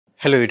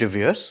Hello YouTube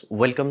viewers,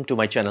 welcome to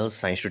my channel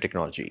Science to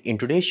Technology. In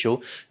today's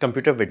show,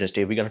 Computer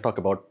Wednesday, we're going to talk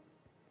about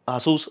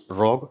Asus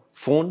ROG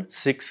Phone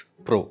 6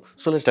 Pro.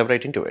 So let's dive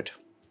right into it.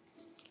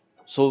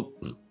 So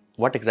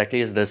what exactly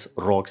is this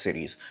ROG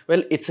series?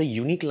 Well, it's a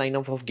unique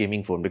lineup of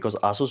gaming phone because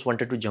Asus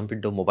wanted to jump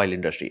into mobile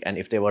industry, and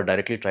if they were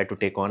directly tried to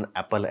take on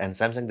Apple and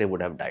Samsung, they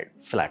would have died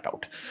flat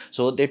out.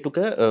 So they took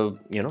a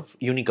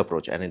unique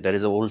approach, and there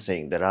is a old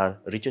saying, there are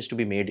riches to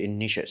be made in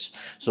niches.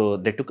 So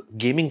they took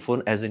gaming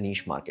phone as a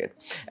niche market,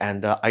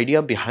 and the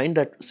idea behind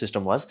that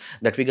system was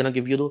that we're gonna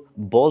give you the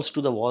balls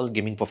to the wall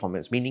gaming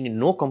performance, meaning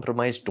no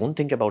compromise, don't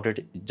think about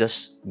it,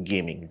 just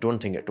gaming, don't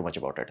think too much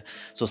about it.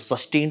 So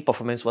sustained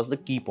performance was the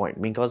key point,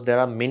 because there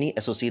are many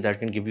SoC that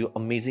can give you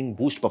amazing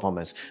boost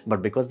performance,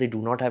 but because they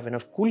do not have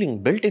enough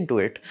cooling built into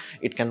it,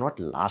 it cannot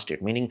last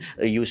it. Meaning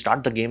you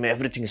start the game,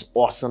 everything is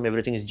awesome,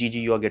 everything is GG,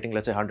 you are getting,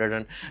 let's say,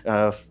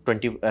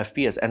 120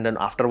 FPS, and then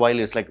after a while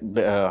it's like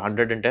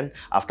 110,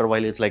 after a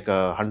while it's like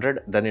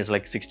 100, then it's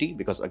like 60,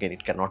 because again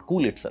it cannot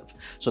cool itself.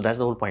 So that's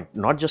the whole point.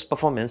 Not just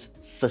performance,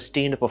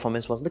 sustained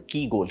performance was the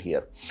key goal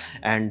here.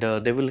 And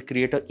they will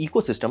create an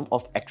ecosystem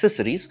of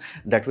accessories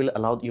that will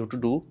allow you to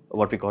do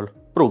what we call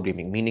pro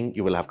gaming, meaning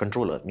you will have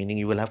controller, meaning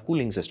you will have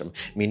cooling system,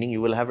 meaning you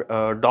will have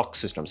dock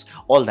systems,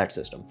 all that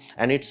system.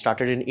 And it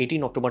started in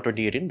 18 October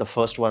 2018. The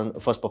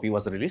first puppy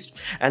was released,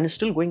 and it's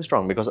still going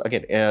strong, because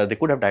again they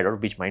could have died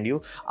out, which mind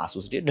you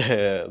Asus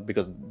did,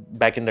 because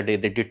back in the day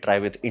they did try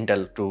with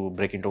Intel to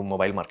break into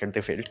mobile market,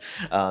 they failed.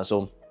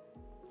 So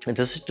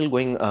this is still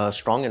going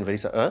strong and very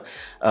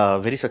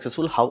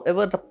successful.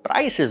 However, the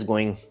price is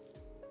going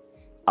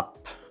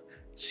up,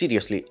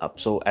 seriously up.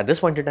 So at this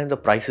point in time, the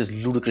price is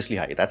ludicrously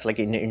high. That's like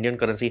in Indian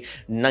currency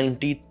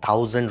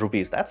 90,000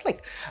 rupees. That's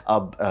like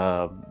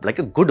a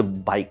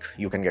good bike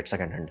you can get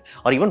second hand,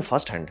 or even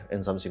first hand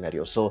in some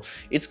scenarios. So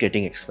it's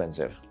getting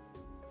expensive.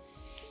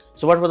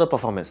 So what about the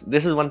performance?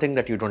 This is one thing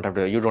that you don't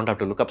have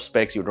to look up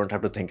specs, you don't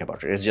have to think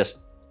about it. It's just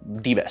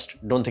the best.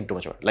 Don't think too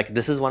much about it. Like,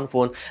 this is one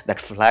phone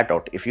that flat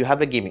out, if you have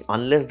a gaming,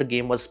 unless the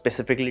game was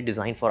specifically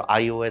designed for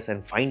iOS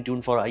and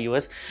fine-tuned for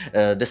iOS,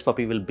 this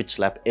puppy will bitch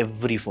slap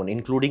every phone,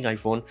 including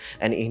iPhone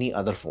and any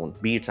other phone,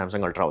 be it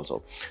Samsung Ultra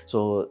also.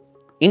 So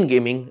in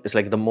gaming, it's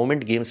like the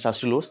moment game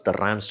starts to lose, the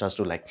RAM starts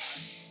to like,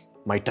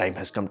 my time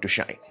has come to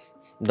shine.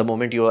 The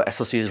moment your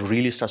SoC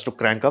really starts to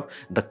crank up,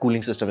 the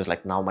cooling system is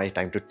like, now my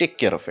time to take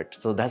care of it.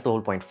 So that's the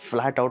whole point.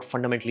 Flat out,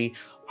 fundamentally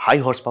high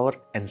horsepower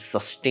and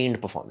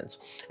sustained performance.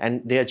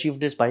 And they achieved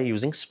this by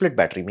using split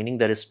battery, meaning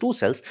there is two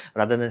cells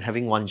rather than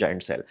having one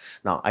giant cell.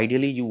 Now,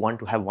 ideally, you want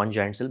to have one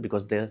giant cell,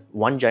 because the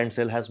one giant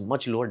cell has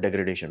much lower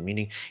degradation.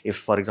 Meaning, if,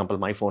 for example,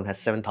 my phone has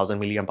 7,000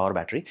 milliamp hour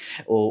battery,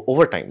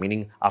 over time,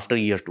 meaning after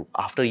year 2,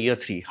 after year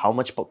 3, how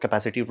much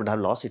capacity it would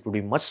have lost? It would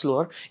be much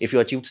slower if you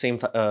achieved same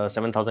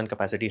 7,000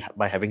 capacity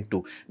by having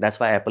 2. That's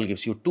why Apple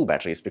gives you 2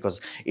 batteries,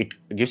 because it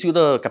gives you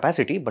the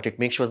capacity, but it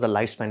makes sure the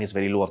lifespan is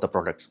very low of the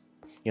product.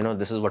 You know,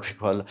 this is what we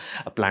call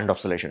a planned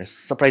obsolescence. It's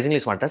surprisingly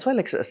smart. That's why,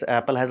 like,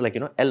 Apple has, like,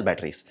 L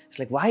batteries. It's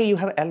like, why you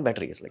have L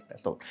batteries? Like,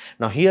 that's the.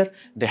 Now here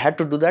they had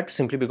to do that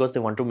simply because they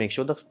want to make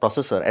sure the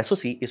processor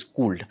SoC is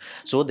cooled,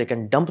 so they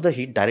can dump the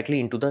heat directly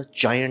into the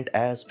giant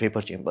ass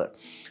vapor chamber.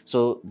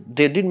 So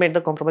they did make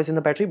the compromise in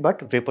the battery,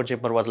 but vapor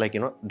chamber was like,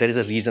 there is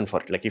a reason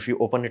for it. Like, if you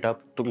open it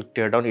up to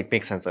tear down, it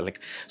makes sense.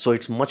 Like, so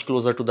it's much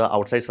closer to the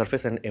outside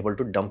surface and able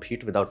to dump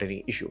heat without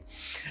any issue.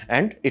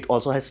 And it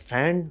also has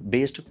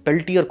fan-based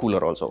Peltier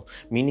cooler also.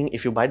 Meaning,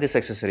 if you buy this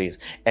accessories,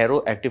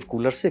 Aero Active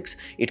Cooler 6,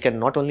 it can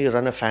not only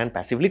run a fan,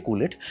 passively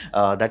cool it,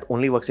 that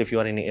only works if you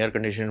are in an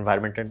air-conditioned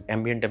environment and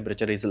ambient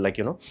temperature is like,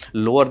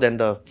 lower than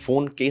the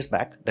phone case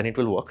back, then it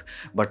will work.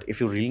 But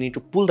if you really need to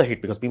pull the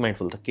heat, because be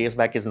mindful, the case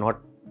back is not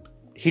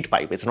heat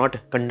pipe, it's not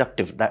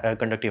conductive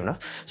enough,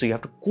 so you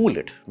have to cool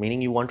it, meaning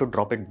you want to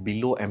drop it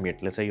below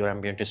ambient. Let's say your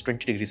ambient is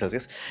 20 degrees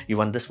Celsius, you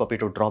want this puppy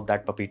to drop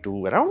that puppy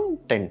to around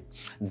 10,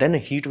 then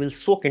heat will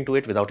soak into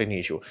it without any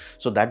issue.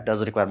 So that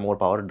does require more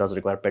power, it does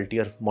require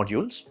Peltier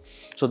modules,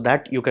 so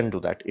that you can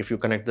do that. If you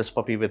connect this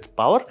puppy with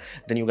power,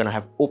 then you're gonna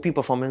have OP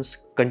performance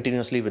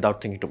continuously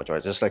without thinking too much about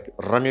it. Just like,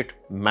 run it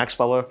max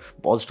power,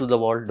 balls to the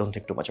wall, don't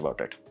think too much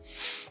about it.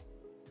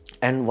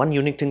 And one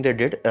unique thing they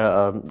did,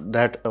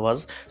 that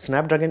was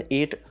Snapdragon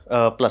 8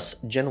 Plus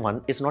Gen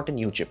 1 is not a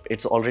new chip.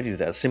 It's already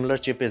there. Similar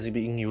chip is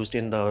being used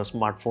in the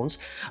smartphones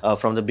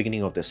from the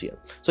beginning of this year.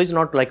 So it's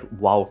not like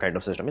wow kind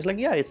of system. It's like,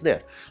 yeah, it's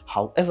there.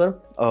 However,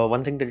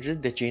 one thing they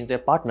did, they changed their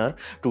partner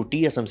to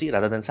TSMC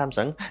rather than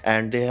Samsung,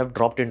 and they have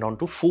dropped it down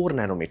to 4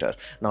 nanometer.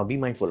 Now, be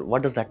mindful.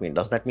 What does that mean?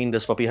 Does that mean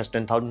this puppy has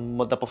 10,000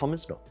 the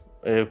performance? No.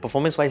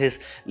 Performance wise is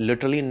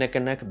literally neck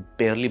and neck,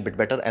 barely bit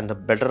better, and the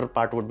better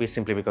part would be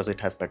simply because it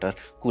has better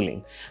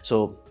cooling.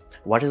 So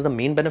what is the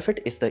main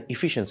benefit? Is the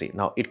efficiency.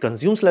 Now, it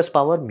consumes less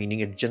power, meaning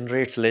it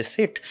generates less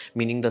heat,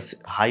 meaning the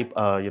high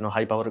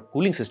power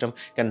cooling system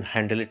can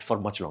handle it for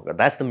much longer.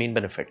 That's the main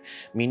benefit,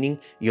 meaning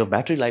your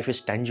battery life is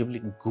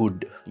tangibly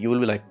good. You will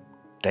be like,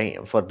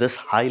 damn, for this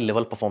high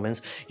level performance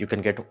you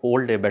can get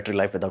all day battery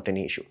life without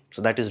any issue.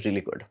 So that is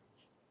really good.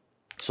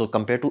 So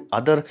compared to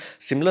other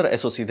similar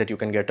SoC that you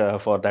can get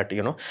for that,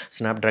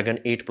 Snapdragon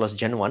 8 Plus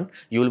Gen 1,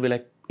 you will be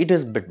like, it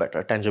is a bit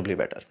better, tangibly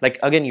better. Like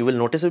again, you will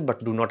notice it,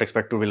 but do not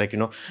expect to be like,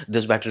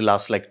 this battery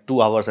lasts like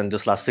 2 hours and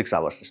this lasts 6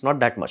 hours. It's not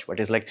that much, but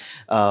it's like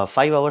 5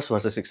 hours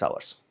versus 6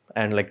 hours.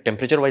 And like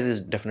temperature wise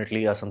is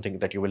definitely something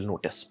that you will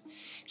notice.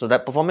 So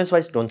that performance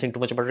wise, don't think too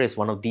much about it. It's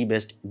one of the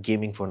best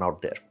gaming phone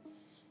out there.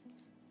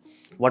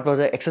 What were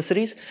the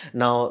accessories?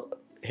 Now,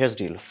 here's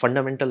the deal.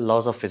 Fundamental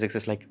laws of physics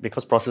is like,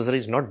 because processor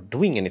is not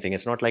doing anything.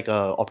 It's not like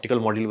a optical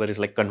module where it's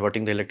like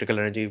converting the electrical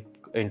energy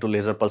into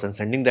laser pulse and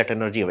sending that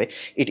energy away.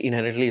 It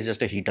inherently is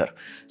just a heater.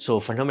 So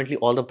fundamentally,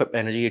 all the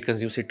energy it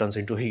consumes, it turns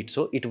into heat.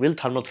 So it will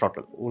thermal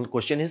throttle. The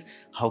question is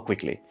how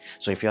quickly.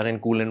 So if you are in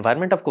cool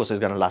environment, of course, it's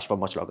going to last for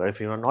much longer.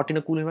 If you are not in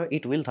a cool environment,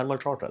 it will thermal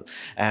throttle.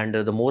 And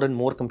the more and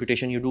more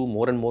computation you do,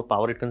 more and more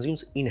power it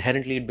consumes,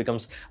 inherently it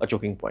becomes a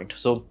choking point.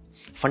 So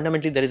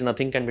fundamentally, there is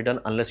nothing can be done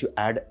unless you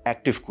add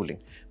active cooling.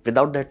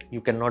 Without that,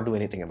 you cannot do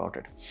anything about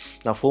it.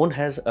 Now, phone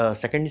has a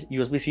second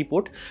USB-C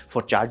port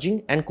for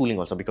charging and cooling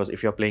also, because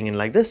if you're playing in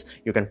like this,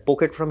 you can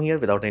poke it from here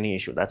without any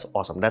issue. That's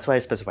awesome. That's why I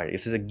specified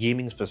this is a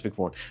gaming specific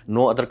phone.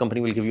 No other company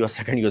will give you a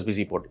second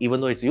USB-C port. Even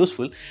though it's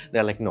useful,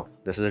 they're like, no,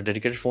 this is a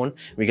dedicated phone.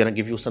 We're going to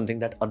give you something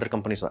that other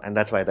companies are. And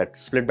that's why that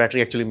split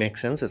battery actually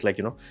makes sense. It's like,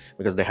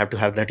 because they have to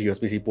have that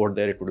USB-C port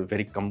there. It would be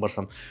very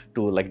cumbersome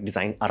to like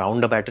design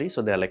around the battery.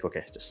 So they're like,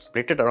 okay, just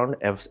split it around,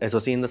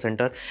 SoC in the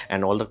center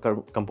and all the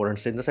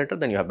components in the center.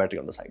 Then you have battery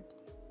on the side.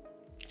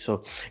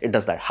 So it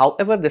does that.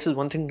 However, this is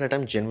one thing that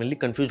I'm genuinely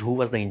confused who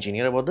was the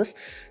engineer about this,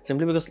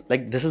 simply because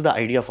like this is the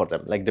idea for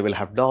them. Like they will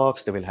have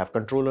docks, they will have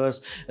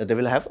controllers, they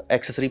will have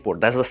accessory port.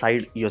 That's the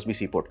side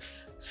USB-C port.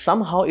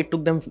 Somehow it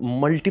took them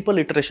multiple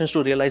iterations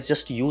to realize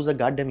just use a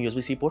goddamn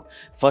USB-C port.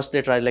 First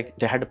they tried, like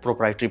they had a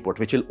proprietary port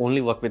which will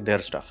only work with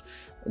their stuff.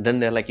 Then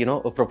they're like,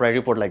 a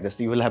proprietary port like this,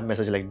 you will have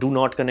message like do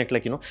not connect,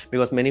 like,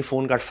 because many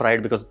phone got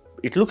fried because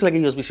it looks like a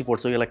USB-C port.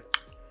 So you're like,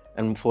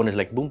 and phone is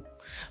like boom.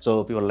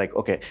 So people are like,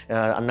 okay,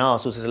 now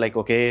Asus is like,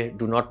 okay,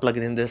 do not plug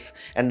in this.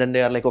 And then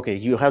they are like, okay,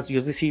 you have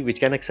USB-C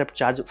which can accept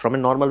charge from a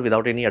normal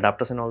without any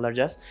adapters and all that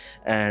jazz,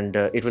 and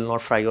it will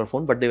not fry your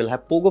phone, but they will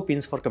have pogo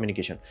pins for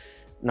communication.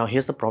 Now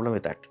here's the problem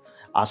with that.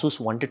 Asus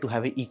wanted to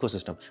have an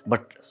ecosystem,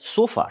 but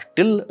so far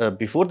till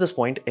before this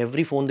point,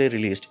 every phone they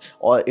released,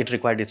 or it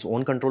required its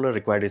own controller,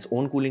 required its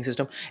own cooling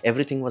system.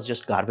 Everything was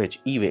just garbage,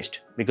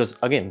 e-waste. Because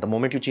again, the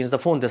moment you change the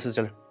phone, this is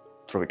just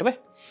throw it away,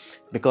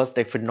 because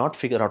they could not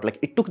figure out, like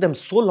it took them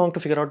so long to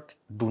figure out,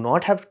 do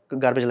not have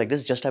garbage like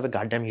this, just have a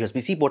goddamn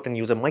USB-C port and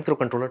use a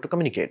microcontroller to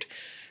communicate.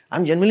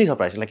 I'm genuinely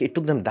surprised, like it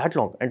took them that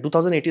long. And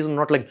 2008 is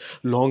not like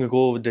long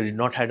ago, they did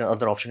not have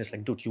another option. It's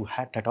like, dude, you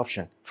had that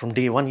option. From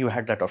day one, you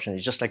had that option.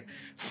 It's just like,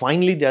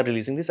 finally they are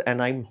releasing this,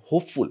 and I'm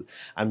hopeful,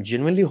 I'm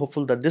genuinely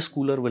hopeful that this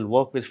cooler will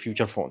work with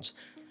future phones.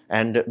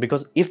 And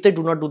because if they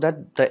do not do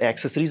that, the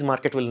accessories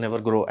market will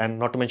never grow, and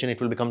not to mention it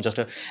will become just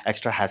an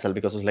extra hassle,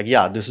 because it's like,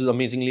 yeah, this is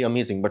amazingly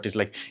amazing, but it's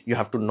like you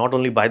have to not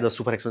only buy the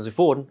super expensive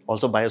phone,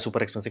 also buy a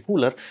super expensive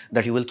cooler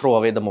that you will throw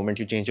away the moment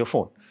you change your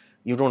phone.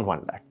 You don't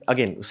want that.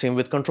 Again, same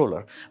with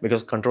controller,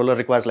 because controller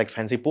requires like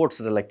fancy ports.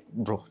 They're like,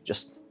 bro,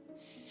 just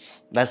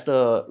that's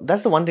the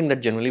one thing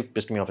that generally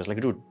pissed me off. Is like,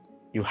 dude,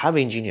 you have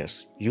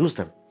engineers, use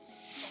them.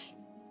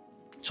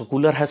 So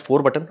cooler has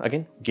 4 buttons,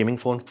 again, gaming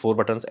phone, 4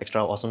 buttons,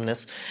 extra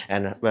awesomeness,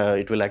 and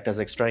it will act as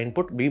extra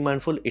input. Be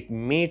mindful, it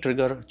may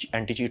trigger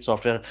anti-cheat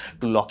software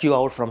to lock you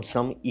out from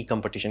some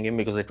e-competition game,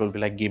 because it will be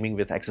like gaming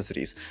with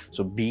accessories.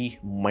 So be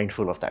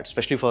mindful of that,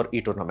 especially for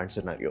e-tournament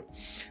scenario.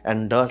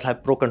 And does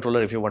have pro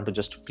controller if you want to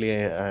just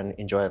play and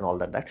enjoy and all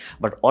that.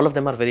 But all of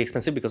them are very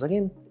expensive, because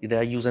again, they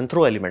are use and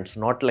throw elements.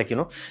 Not like,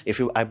 if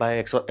I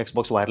buy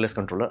Xbox wireless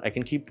controller, I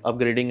can keep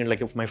upgrading it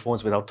like if my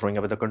phones without throwing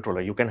away the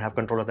controller. You can have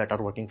controllers that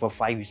are working for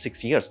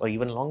 5-6 years or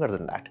even longer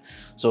than that.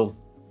 So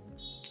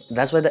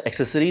that's why the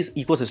accessories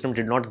ecosystem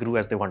did not grow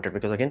as they wanted,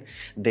 because again,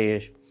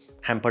 they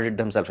hampered it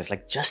themselves. It's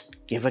like, just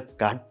give a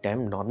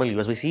goddamn normal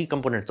USB-C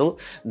component. So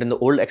then the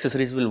old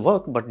accessories will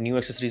work, but new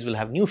accessories will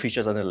have new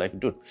features, and they're like,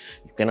 dude,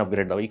 you can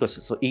upgrade the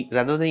ecosystem. So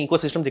rather than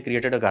ecosystem, they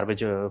created a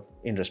garbage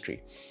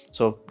industry.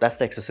 So that's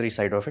the accessory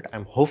side of it.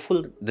 I'm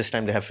hopeful this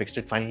time they have fixed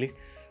it finally.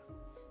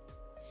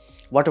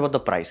 What about the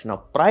price? Now,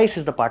 price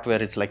is the part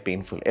where it's like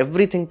painful.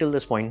 Everything till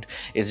this point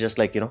is just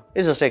like,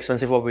 it's just an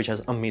expensive phone which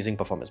has amazing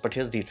performance. But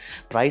here's the deal.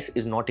 Price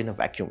is not in a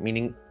vacuum,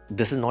 meaning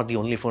this is not the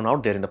only phone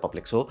out there in the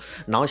public. So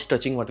now it's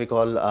touching what we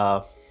call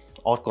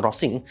or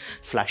crossing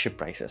flagship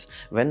prices.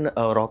 When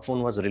ROG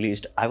Phone was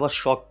released, I was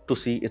shocked to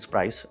see its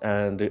price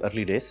in the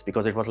early days,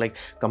 because it was like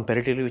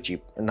comparatively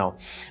cheap. Now,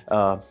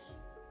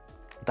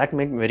 that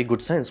made very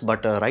good sense,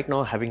 but right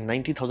now having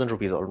 90,000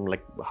 rupees, or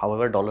like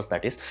however dollars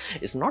that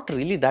is not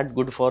really that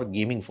good for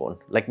gaming phone.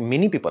 Like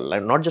many people,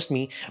 like not just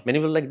me, many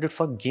people like, dude,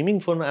 for gaming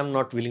phone I'm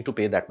not willing to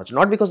pay that much.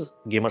 Not because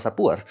gamers are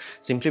poor,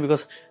 simply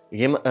because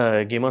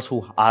gamers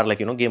who are like,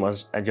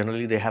 gamers,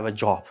 generally they have a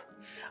job.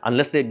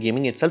 Unless their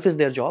gaming itself is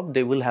their job,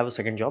 they will have a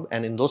second job.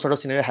 And in those sort of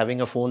scenarios, having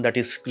a phone that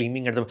is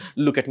screaming at them,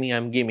 look at me,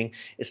 I'm gaming,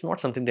 it's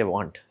not something they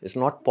want. It's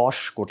not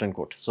posh, quote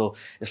unquote. So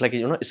it's like,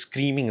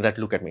 screaming that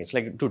look at me. It's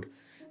like, dude,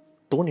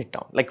 tone it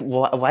down. Like,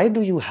 why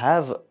do you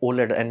have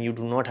OLED and you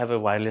do not have a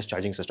wireless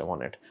charging system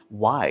on it?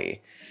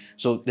 Why?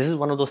 So this is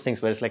one of those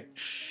things where it's like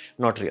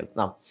not real.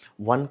 Now,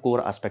 one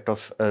core aspect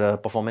of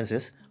performance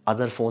is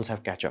other phones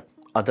have catch up.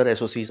 Other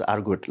SoCs are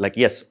good. Like,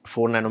 yes,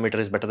 4 nanometer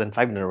is better than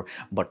 5 nanometer,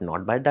 but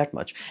not by that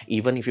much.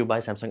 Even if you buy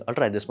Samsung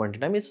Ultra at this point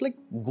in time, it's like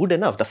good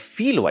enough. The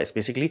feel wise,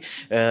 basically,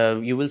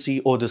 you will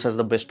see, oh, this has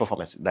the best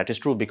performance. That is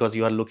true because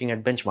you are looking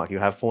at benchmark. You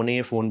have phone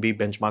A, phone B,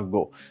 benchmark,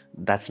 go.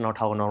 That's not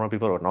how normal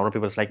people are. Normal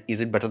people is like, is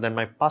it better than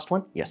my past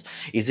one? Yes.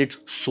 Is it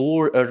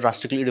so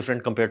drastically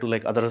different compared to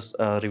like other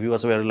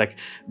reviewers where like,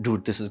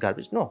 dude, this is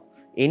garbage? No.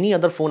 Any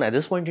other phone at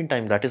this point in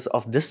time that is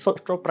of this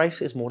sort of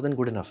price is more than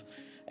good enough.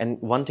 And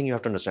one thing you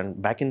have to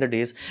understand, back in the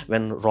days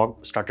when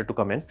ROG started to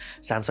come in,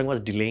 Samsung was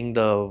delaying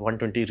the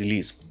 120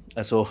 release.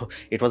 So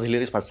it was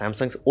hilarious, but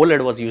Samsung's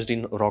OLED was used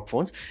in ROG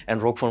phones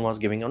and ROG phone was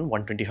giving on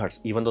 120 Hz,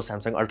 even though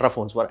Samsung Ultra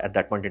phones were at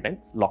that point in time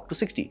locked to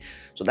 60.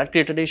 So that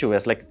created an issue where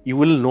it's like, you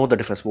will know the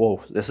difference. Whoa,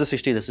 this is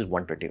 60, this is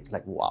 120.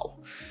 Like, wow.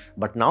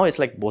 But now it's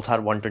like both are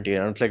 120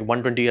 and it's like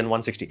 120 and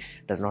 160.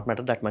 Does not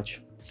matter that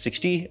much.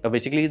 60,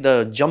 basically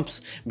the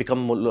jumps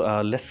become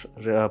less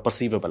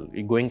perceivable.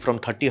 Going from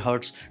 30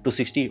 Hz to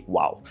 60,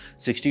 wow.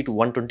 60 to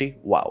 120,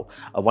 wow.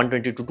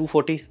 120 to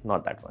 240,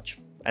 not that much.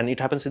 And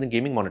it happens in the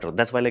gaming monitor.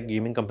 That's why like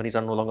gaming companies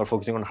are no longer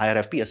focusing on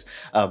higher FPS.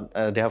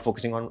 They are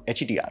focusing on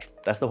HDR.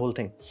 That's the whole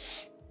thing.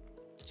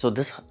 So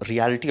this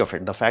reality of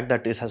it, the fact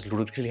that this has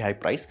ludicrously high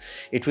price,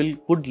 it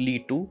could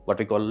lead to what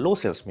we call low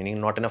sales, meaning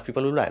not enough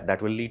people will buy.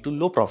 That will lead to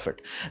low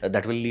profit.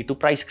 That will lead to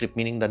price creep,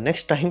 meaning the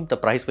next time the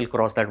price will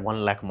cross that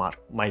 1 lakh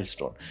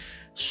milestone.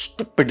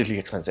 Stupidly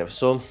expensive.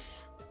 So,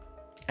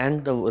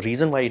 and the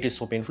reason why it is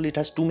so painful, it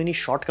has too many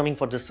shortcomings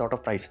for this sort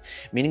of price.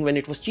 Meaning when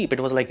it was cheap, it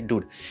was like,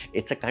 dude,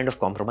 it's a kind of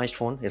compromised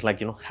phone. It's like,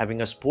 you know,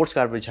 having a sports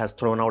car which has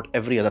thrown out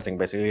every other thing,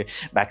 basically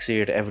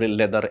backseat, every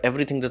leather,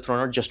 everything they thrown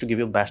out just to give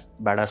you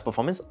badass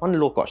performance on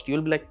low cost.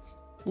 You'll be like,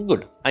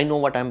 good, I know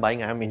what I'm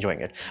buying, I'm enjoying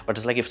it. But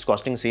it's like if it's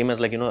costing same as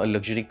like, you know, a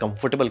luxury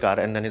comfortable car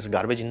and then it's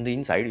garbage in the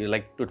inside, you're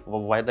like, dude,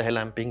 why the hell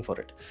I'm paying for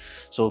it?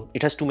 So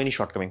it has too many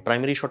shortcomings.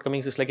 Primary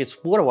shortcomings is like it's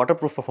poor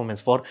waterproof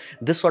performance for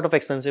this sort of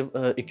expensive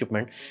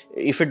equipment.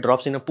 If it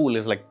drops in a pool,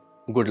 it's like,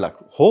 good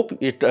luck. Hope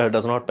it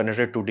does not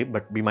penetrate too deep,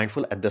 but be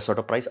mindful at this sort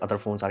of price, other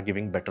phones are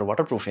giving better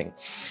waterproofing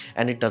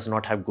and it does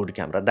not have good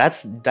camera.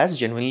 That's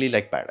genuinely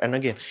like bad. And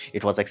again,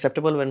 it was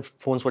acceptable when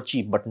phones were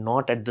cheap, but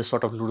not at this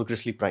sort of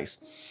ludicrously price.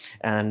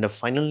 And the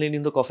final nail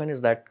in the coffin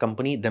is that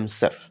company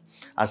themselves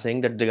are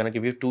saying that they're going to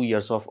give you 2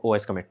 years of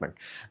OS commitment.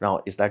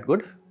 Now, is that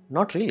good?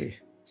 Not really.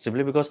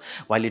 Simply because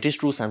while it is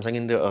true Samsung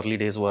in the early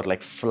days were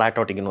like flat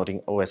out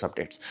ignoring OS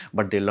updates,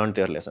 but they learned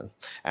their lesson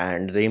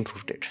and they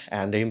improved it.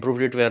 And they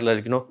improved it where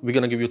like, you know, we're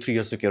going to give you 3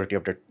 years security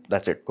update.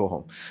 That's it. Go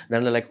home.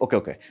 Then they're like,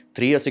 okay,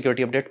 3 years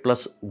security update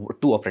plus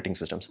 2 operating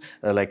systems.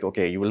 They're like,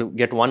 okay, you will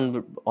get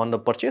one on the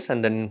purchase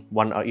and then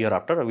 1 year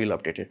after we'll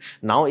update it.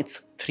 Now it's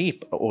 3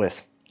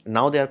 OS.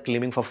 Now they are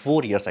claiming for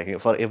 4 years.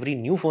 For every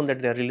new phone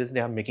that they are releasing,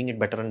 they are making it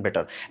better and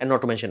better. And not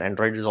to mention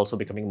Android is also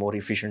becoming more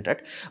efficient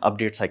at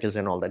update cycles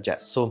and all that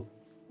jazz. So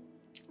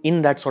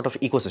in that sort of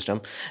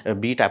ecosystem,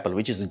 be it Apple,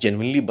 which is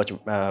genuinely much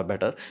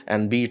better,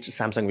 and be it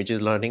Samsung, which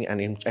is learning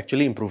and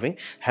actually improving,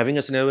 having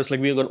a scenario is like,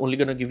 we're only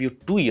going to give you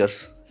 2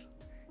 years.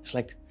 It's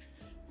like,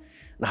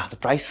 nah, the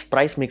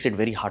price makes it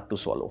very hard to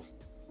swallow,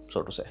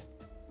 so to say.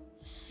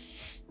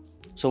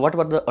 So what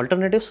about the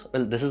alternatives?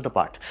 Well, this is the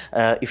part.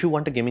 If you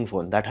want a gaming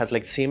phone that has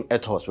like same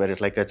ethos, where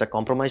it's like it's a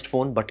compromised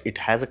phone, but it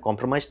has a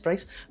compromised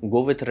price,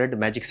 go with ROG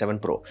Magic 7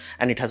 Pro.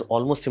 And it has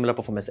almost similar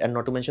performance. And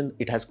not to mention,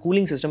 it has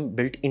cooling system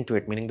built into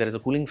it, meaning there is a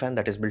cooling fan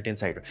that is built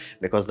inside.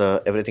 Because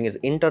everything is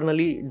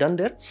internally done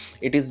there,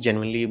 it is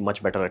genuinely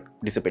much better at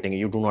dissipating.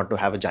 You do not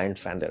have a giant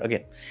fan there.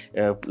 Again,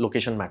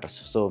 location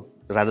matters. So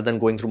rather than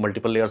going through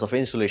multiple layers of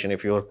insulation,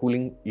 if your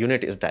cooling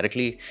unit is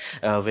directly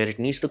where it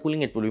needs the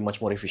cooling, it will be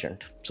much more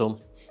efficient. So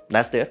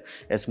that's there.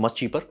 It's much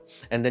cheaper.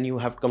 And then you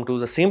have come to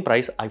the same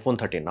price, iPhone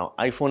 13. Now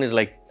iPhone is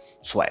like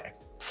swag,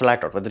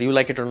 flat out, whether you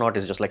like it or not,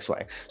 is just like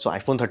swag. So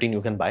iPhone 13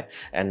 you can buy,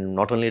 and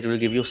not only it will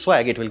give you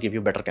swag, it will give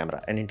you better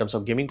camera. And in terms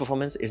of gaming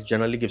performance, it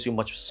generally gives you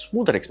much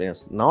smoother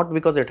experience, not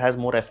because it has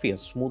more FPS,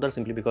 smoother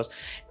simply because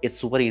it's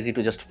super easy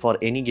to just, for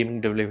any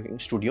gaming developing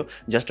studio,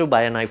 just to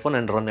buy an iPhone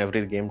and run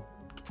every game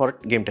for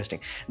game testing.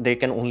 They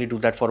can only do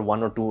that for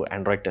 1 or 2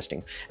 Android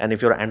testing, and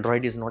if your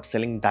Android is not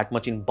selling that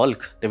much in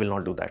bulk, they will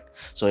not do that.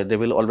 So they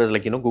will always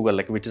like, you know, Google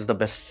like which is the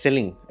best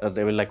selling.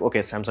 They will like, okay,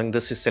 Samsung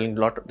this is selling a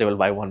lot, they will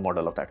buy one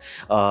model of that.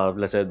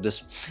 Let's say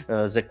this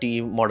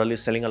ZTE model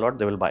is selling a lot,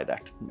 they will buy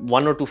that.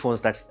 1 or 2 phones,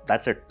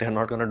 that's it. They're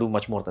not going to do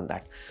much more than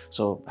that.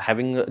 So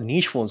having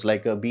niche phones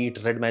like be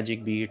it ROG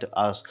Magic, be it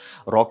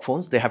ROG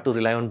phones, they have to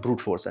rely on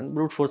brute force, and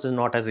brute force is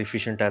not as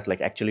efficient as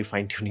like actually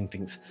fine-tuning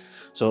things.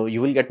 So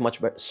you will get much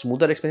better,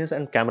 smoother experience,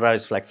 and camera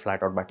is like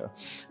flat out better.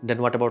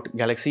 Then what about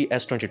Galaxy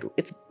S22?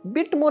 It's a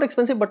bit more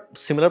expensive but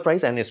similar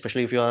price, and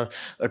especially if you are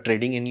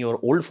trading in your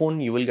old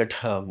phone, you will get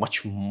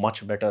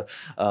much better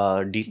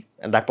deal.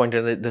 At that point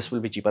this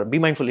will be cheaper. Be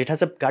mindful, it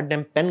has a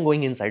goddamn pen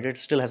going inside, it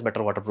still has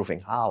better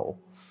waterproofing. How?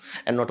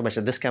 And not to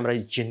mention, this camera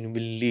is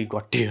genuinely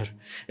got tier.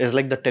 It's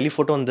like the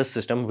telephoto on this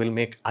system will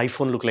make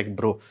iPhone look like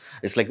bro.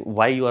 It's like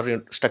why you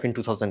are stuck in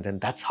 2010.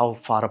 That's how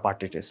far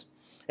apart it is.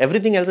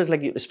 Everything else is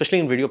like, especially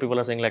in video, people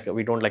are saying like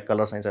we don't like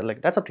color science. I'm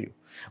like, that's up to you.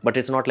 But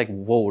it's not like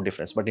whoa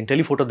difference. But in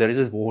telephoto, there is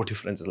this whoa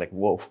difference. It's like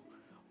whoa,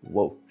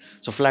 whoa.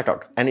 So flat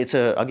out. And it's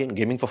again,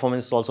 gaming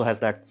performance also has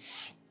that.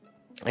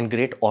 And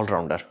great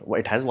all-rounder.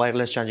 It has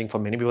wireless charging. For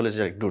many people, it's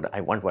like, dude, I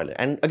want wireless.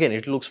 And again,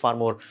 it looks far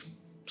more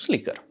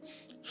sleeker.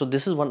 So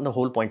this is the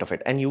whole point of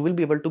it. And you will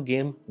be able to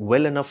game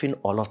well enough in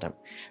all of them.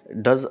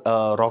 Does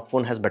ROG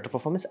phone has better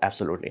performance?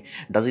 Absolutely.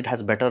 Does it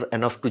has better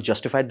enough to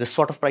justify this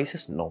sort of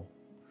prices? No.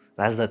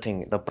 That's the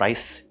thing. The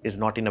price is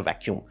not in a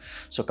vacuum.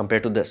 So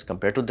compared to this,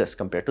 compared to this,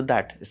 compared to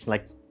that, it's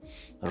like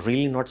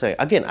really not say.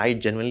 Again, I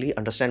genuinely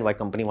understand why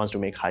company wants to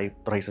make high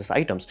prices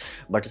items,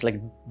 but it's like,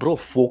 bro,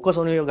 focus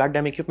on your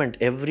goddamn equipment.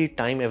 Every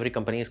time every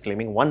company is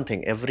claiming one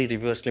thing, every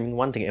reviewer is claiming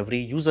one thing, every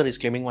user is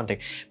claiming one thing.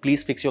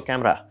 Please fix your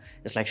camera.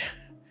 It's like,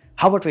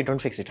 how about we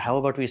don't fix it? How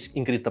about we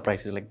increase the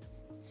prices? Like,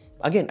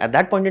 again, at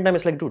that point in time,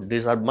 it's like, dude,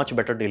 these are much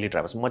better daily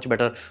travels, much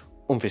better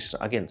oomph.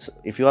 Again,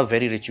 if you are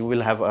very rich, you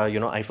will have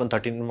iPhone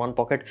 13 in one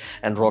pocket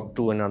and ROG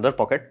 2 in another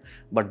pocket,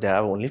 but there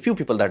are only few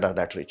people that are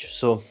that rich.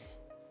 So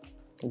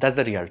that's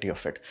the reality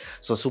of it.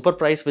 So super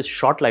price with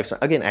short lifespan,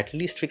 again, at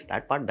least fix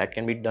that part. That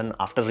can be done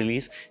after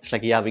release. It's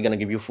like, yeah, we're gonna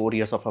give you 4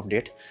 years of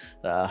update.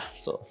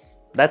 So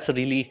that's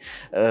really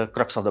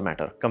crux of the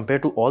matter.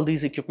 Compared to all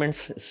these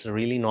equipments, it's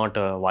really not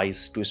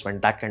wise to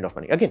spend that kind of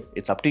money. Again,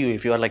 it's up to you.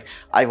 If you are like,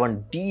 I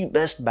want the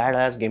best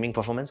badass gaming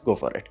performance, go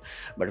for it.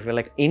 But if you're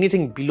like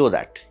anything below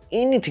that,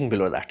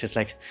 it's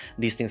like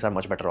these things are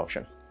much better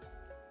option.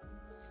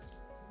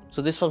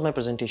 So this was my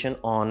presentation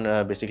on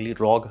basically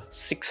ROG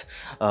 6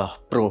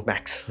 Pro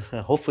Max.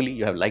 Hopefully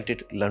you have liked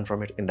it, learned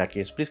from it. In that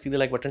case, please click the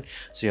like button,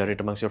 share it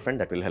amongst your friends.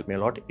 That will help me a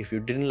lot. If you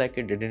didn't like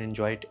it, didn't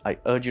enjoy it, I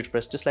urge you to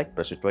press dislike,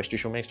 press it twice to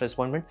show me extra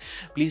disappointment.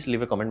 Please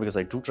leave a comment because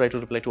I do try to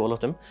reply to all of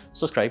them.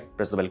 Subscribe,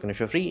 press the bell icon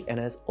if you're free. And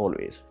as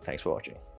always, thanks for watching.